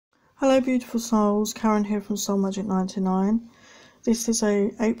Hello beautiful souls, Karen here from Soul Magic 99. This is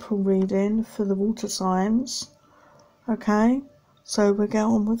a April reading for the water signs. Okay, so we'll get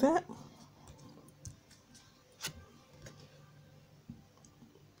on with it.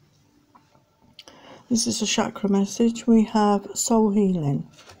 This is a chakra message. We have soul healing.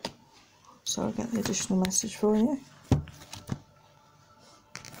 So I'll get the additional message for you.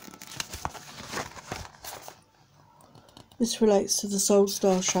 This relates to the soul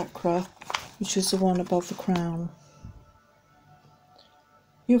star chakra, which is the one above the crown.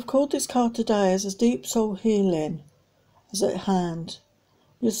 You have called this card today as a deep soul healing is at hand.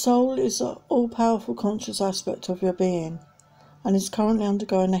 Your soul is an all-powerful conscious aspect of your being and is currently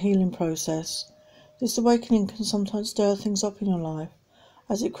undergoing a healing process. This awakening can sometimes stir things up in your life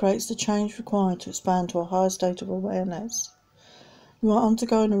as it creates the change required to expand to a higher state of awareness. You are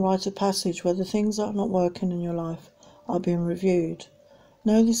undergoing a rite of passage where the things that are not working in your life are being reviewed.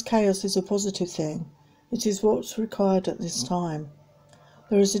 Know this chaos is a positive thing. It is what's required at this time.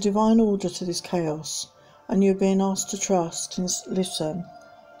 There is a divine order to this chaos, and you are being asked to trust and listen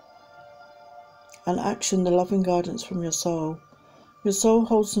and action the loving guidance from your soul. Your soul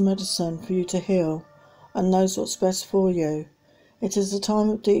holds the medicine for you to heal and knows what's best for you. It is a time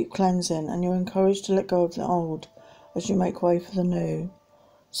of deep cleansing, and you're encouraged to let go of the old as you make way for the new.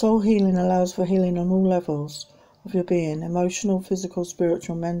 Soul healing allows for healing on all levels of your being, emotional, physical,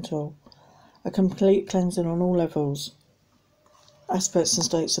 spiritual, mental. A complete cleansing on all levels, aspects and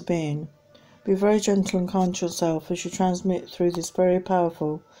states of being. Be very gentle and kind to yourself as you transmit through this very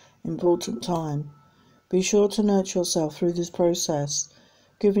powerful, important time. Be sure to nurture yourself through this process,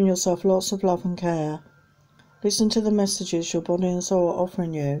 giving yourself lots of love and care. Listen to the messages your body and soul are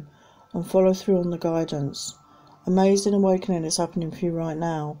offering you and follow through on the guidance. Amazing awakening is happening for you right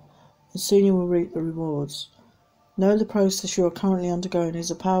now, and soon you will reap the rewards. Know the process you are currently undergoing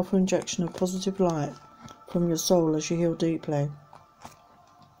is a powerful injection of positive light from your soul as you heal deeply.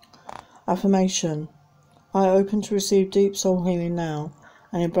 Affirmation: I open to receive deep soul healing now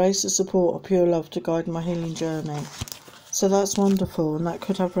and embrace the support of pure love to guide my healing journey. So that's wonderful, and that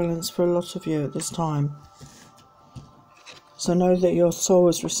could have relevance for a lot of you at this time. So know that your soul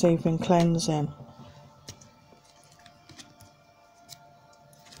is receiving cleansing.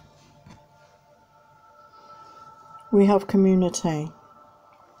 We have community.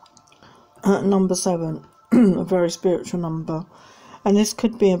 Number 7, a very spiritual number. And this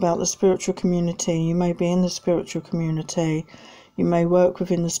could be about the spiritual community. You may be in the spiritual community. You may work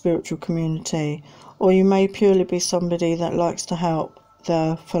within the spiritual community. Or you may purely be somebody that likes to help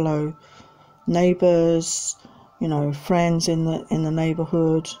their fellow neighbours, friends in the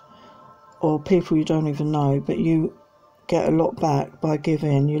neighbourhood, or people you don't even know. But you get a lot back by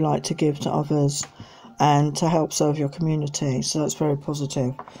giving. You like to give to others and to help serve your community. So that's very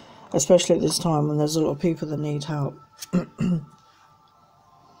positive, especially at this time when there's a lot of people that need help.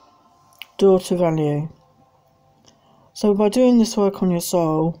 Door to value. So by doing this work on your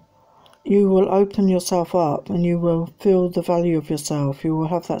soul, you will open yourself up and you will feel the value of yourself. You will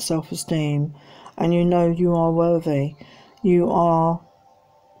have that self-esteem and you know you are worthy. You are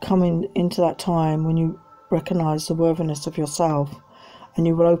coming into that time when you recognise the worthiness of yourself, and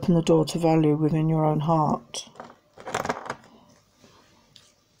you will open the door to value within your own heart.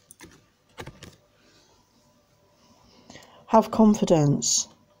 Have confidence.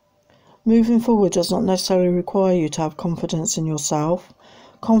 Moving forward does not necessarily require you to have confidence in yourself.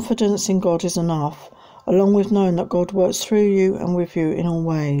 Confidence in God is enough, along with knowing that God works through you and with you in all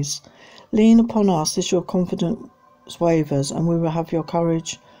ways. Lean upon us as your confidence wavers, and we will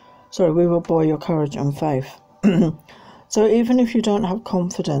buoy your courage and faith. So even if you don't have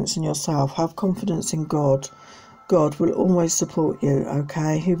confidence in yourself, have confidence in God. God will always support you,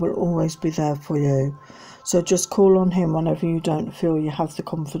 okay? He will always be there for you. So just call on him whenever you don't feel you have the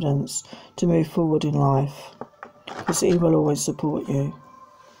confidence to move forward in life, because he will always support you.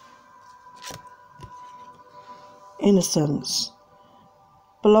 Innocence.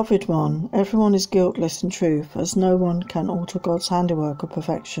 Beloved one, everyone is guiltless in truth, as no one can alter God's handiwork of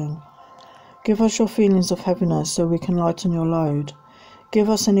perfection. Give us your feelings of heaviness so we can lighten your load. Give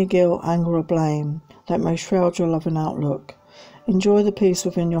us any guilt, anger or blame that may shroud your loving outlook. Enjoy the peace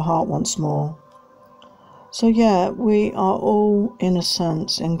within your heart once more. So yeah, we are all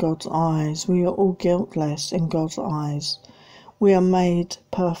innocent in God's eyes. We are all guiltless in God's eyes. We are made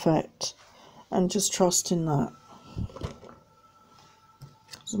perfect, and just trust in that.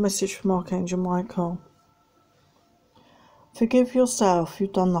 It's a message from Archangel Michael. Forgive yourself,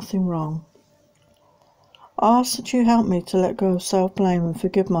 you've done nothing wrong. I ask that you help me to let go of self-blame and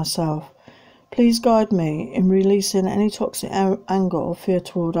forgive myself. Please guide me in releasing any toxic anger or fear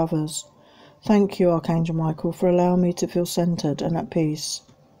toward others. Thank you, Archangel Michael, for allowing me to feel centered and at peace.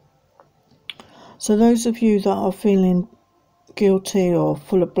 So those of you that are feeling guilty or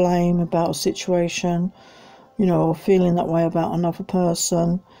full of blame about a situation, or feeling that way about another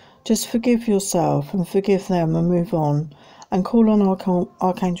person, just forgive yourself and forgive them and move on. And call on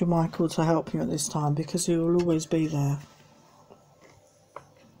Archangel Michael to help you at this time, because he will always be there.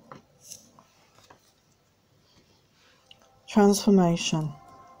 Transformation.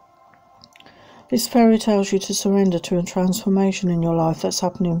 This fairy tells you to surrender to a transformation in your life that's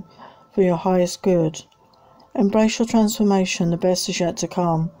happening for your highest good. Embrace your transformation, the best is yet to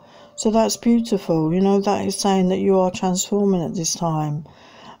come. So that's beautiful. That is saying that you are transforming at this time.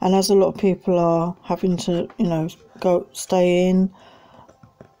 And as a lot of people are having to, stay in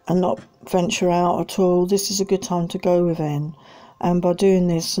and not venture out at all, this is a good time to go within. And by doing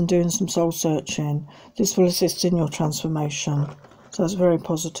this and doing some soul searching, this will assist in your transformation. So it's very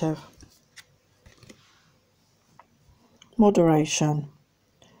positive. Moderation.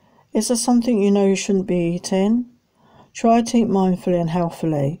 Is there something you shouldn't be eating? Try to eat mindfully and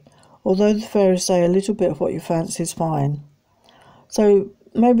healthily. Although the fairies say a little bit of what you fancy is fine. So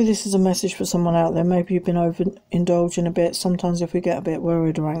maybe this is a message for someone out there. Maybe you've been overindulging a bit. Sometimes if we get a bit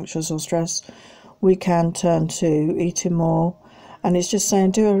worried or anxious or stressed, we can turn to eating more. And it's just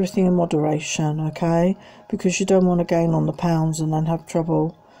saying do everything in moderation, okay? Because you don't want to gain on the pounds and then have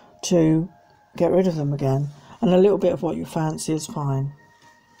trouble to get rid of them again. And a little bit of what you fancy is fine.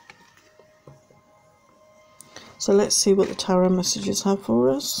 So let's see what the tarot messages have for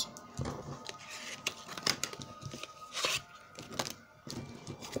us.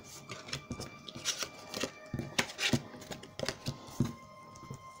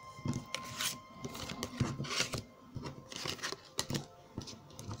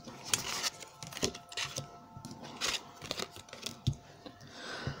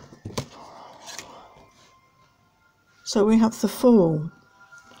 So we have the Fool.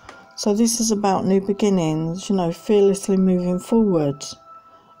 So this is about new beginnings, fearlessly moving forward.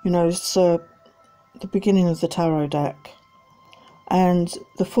 It's the beginning of the tarot deck. And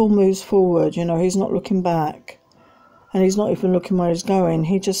the Fool moves forward, he's not looking back. And he's not even looking where he's going.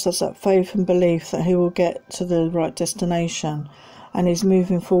 He just has that faith and belief that he will get to the right destination. And he's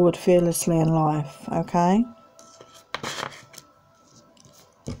moving forward fearlessly in life, okay?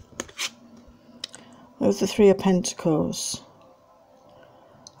 With the Three of Pentacles.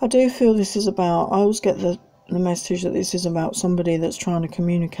 I do feel this is about, I always get the message that this is about somebody that's trying to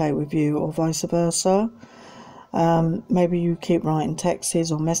communicate with you, or vice versa. Maybe you keep writing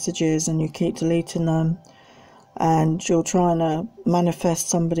texts or messages and you keep deleting them, and you're trying to manifest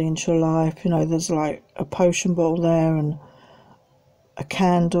somebody into your life. There's like a potion bottle there and a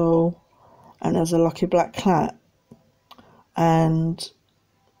candle, and there's a lucky black cat. And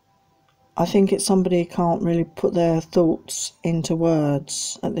I think it's somebody who can't really put their thoughts into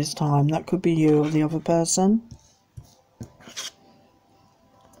words at this time. That could be you or the other person.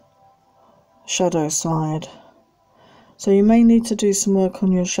 Shadow side. So you may need to do some work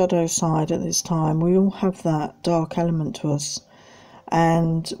on your shadow side at this time. We all have that dark element to us,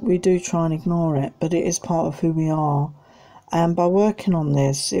 and we do try and ignore it, but it is part of who we are. And by working on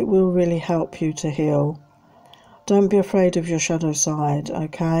this, it will really help you to heal. Don't be afraid of your shadow side,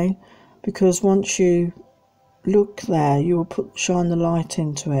 okay? Because once you look there, you will shine the light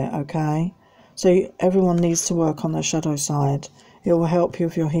into it, okay? So everyone needs to work on their shadow side. It will help you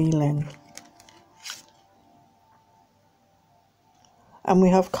with your healing. And we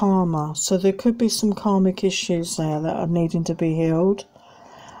have karma. So there could be some karmic issues there that are needing to be healed.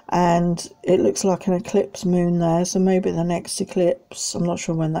 And it looks like an eclipse moon there. So maybe the next eclipse, I'm not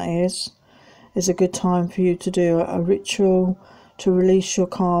sure when that is a good time for you to do a ritual to release your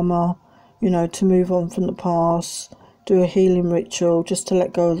karma. To move on from the past, do a healing ritual just to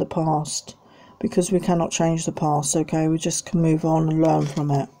let go of the past, because we cannot change the past, okay? We just can move on and learn from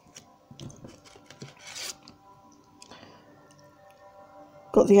it.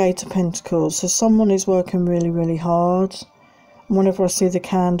 Got the Eight of Pentacles. So someone is working really, really hard. And whenever I see the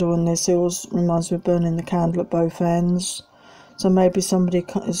candle in this, it always reminds me of burning the candle at both ends. So maybe somebody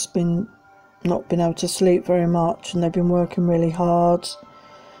has not been able to sleep very much, and they've been working really hard.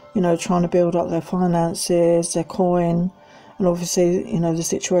 Trying to build up their finances, their coin. And obviously, the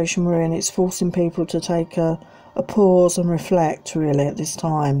situation we're in, it's forcing people to take a pause and reflect, really, at this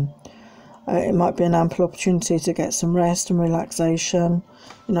time. It might be an ample opportunity to get some rest and relaxation,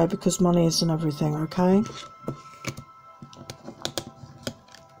 because money isn't everything, okay?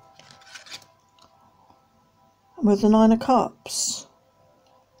 With the Nine of Cups.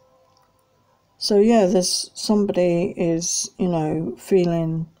 So yeah, there's somebody is,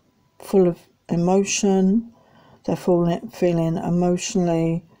 feeling full of emotion. They're feeling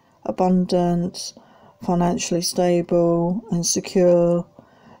emotionally abundant, financially stable and secure.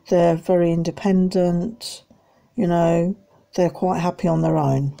 They're very independent, they're quite happy on their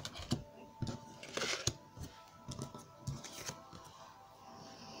own.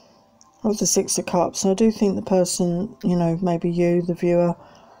 Of the Six of Cups, I do think the person, maybe you, the viewer,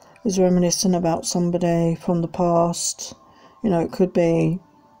 is reminiscing about somebody from the past. It could be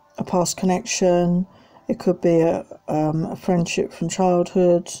a past connection, it could be a friendship from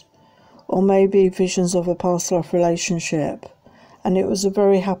childhood, or maybe visions of a past life relationship. And it was a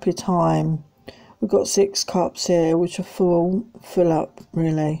very happy time. We've got 6 cups here, which are full up,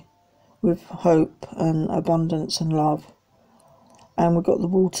 really, with hope and abundance and love. And we've got the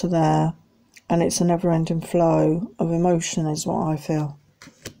water there, and it's a never-ending flow of emotion is what I feel.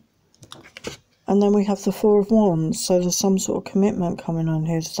 And then we have the 4 of Wands, so there's some sort of commitment coming on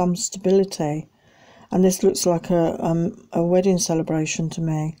here, some stability. And this looks like a wedding celebration to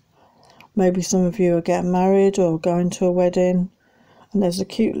me. Maybe some of you are getting married or going to a wedding. And there's a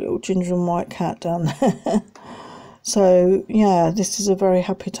cute little ginger and white cat down there. So, yeah, this is a very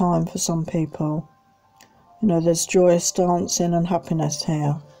happy time for some people. There's joyous dancing and happiness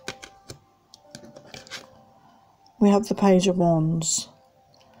here. We have the Page of Wands.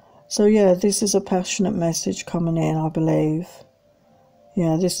 So, yeah, this is a passionate message coming in, I believe.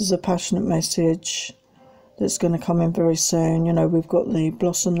 Yeah, this is a passionate message that's going to come in very soon. We've got the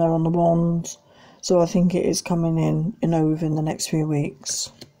blossom there on the wand. So I think it is coming in, within the next few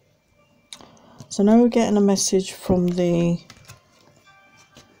weeks. So now we're getting a message from the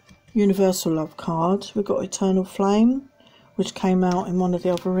Universal Love card. We've got Eternal Flame, which came out in one of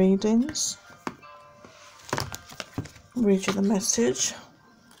the other readings. I'll read you the message.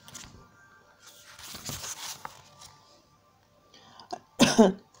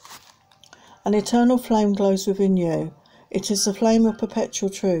 An eternal flame glows within you. It is the flame of perpetual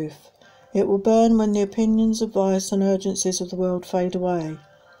truth. It will burn when the opinions, advice and urgencies of the world fade away.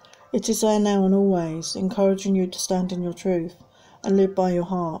 It is there now and always, encouraging you to stand in your truth and live by your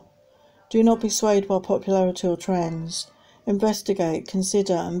heart. Do not be swayed by popularity or trends. Investigate,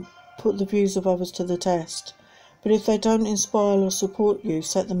 consider and put the views of others to the test. But if they don't inspire or support you,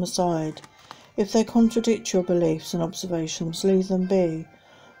 set them aside. If they contradict your beliefs and observations, leave them be.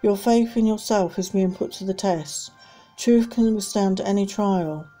 Your faith in yourself is being put to the test. Truth can withstand any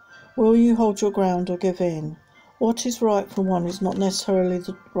trial. Will you hold your ground or give in? What is right for one is not necessarily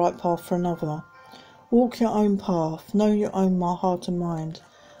the right path for another. Walk your own path, know your own heart and mind.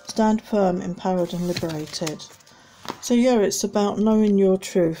 Stand firm, empowered and liberated. So yeah, it's about knowing your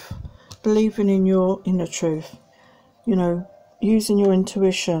truth, believing in your inner truth, using your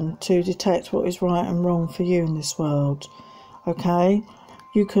intuition to detect what is right and wrong for you in this world. Okay?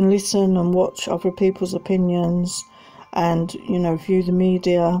 You can listen and watch other people's opinions and, view the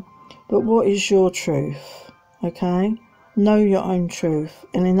media. But what is your truth? Okay? Know your own truth.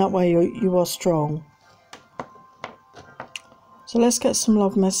 And in that way, you are strong. So let's get some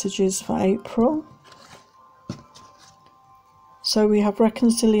love messages for April. So we have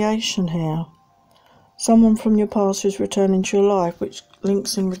reconciliation here. Someone from your past is returning to your life, which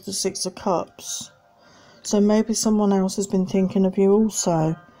links in with the 6 of Cups. So maybe someone else has been thinking of you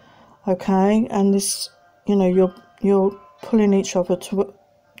also. Okay? And this, you're pulling each other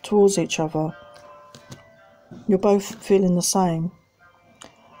towards each other. You're both feeling the same.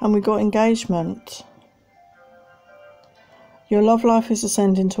 And we got engagement. Your love life is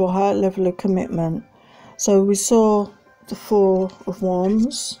ascending to a higher level of commitment. So we saw the 4 of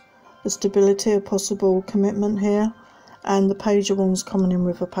Wands, the stability of possible commitment here, and the Page of Wands coming in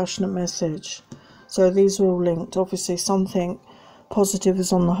with a passionate message. So these are all linked. Obviously something positive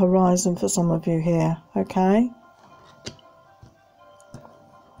is on the horizon for some of you here. Okay?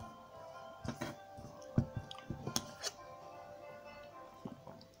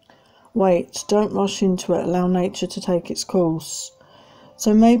 Wait, don't rush into it, allow nature to take its course.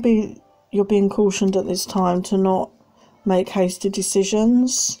 So maybe you're being cautioned at this time to not make hasty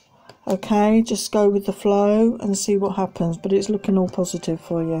decisions. Okay, just go with the flow and see what happens, but it's looking all positive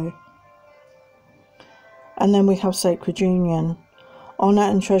for you. And then we have sacred union. Honour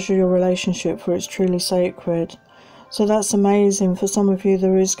and treasure your relationship, for it's truly sacred. So that's amazing. For some of you,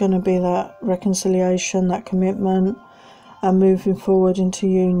 there is going to be that reconciliation, that commitment, and moving forward into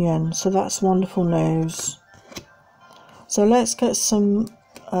union. So that's wonderful news. So let's get some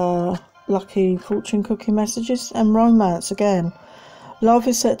lucky fortune cookie messages. And romance again. Love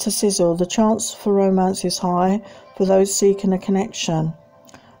is set to sizzle. The chance for romance is high for those seeking a connection.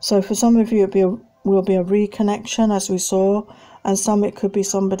 So for some of you will be a reconnection, as we saw, and some it could be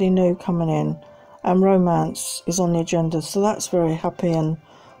somebody new coming in, and romance is on the agenda. So that's very happy and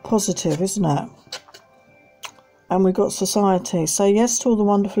positive, isn't it? And we got society. Say yes to all the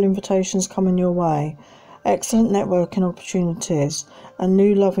wonderful invitations coming your way. Excellent networking opportunities and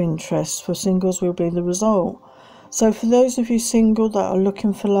new love interests for singles will be the result. So for those of you single that are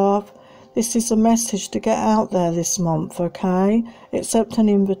looking for love, this is a message to get out there this month, okay? Accept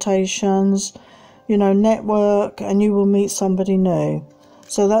any invitations, network, and you will meet somebody new.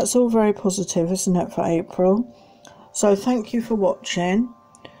 So that's all very positive, isn't it, for April? So thank you for watching.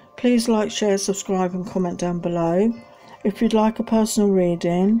 Please like, share, subscribe and comment down below. If you'd like a personal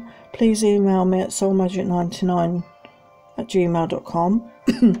reading, please email me at soulmagic99@gmail.com.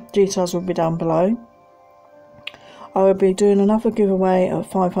 Details will be down below. I will be doing another giveaway at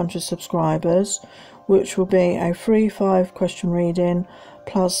 500 subscribers, which will be a free 5-question reading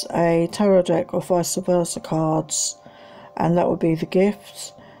plus a tarot deck or vice versa cards, and that will be the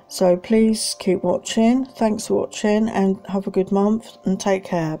gift. So please keep watching. Thanks for watching and have a good month and take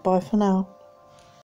care. Bye for now.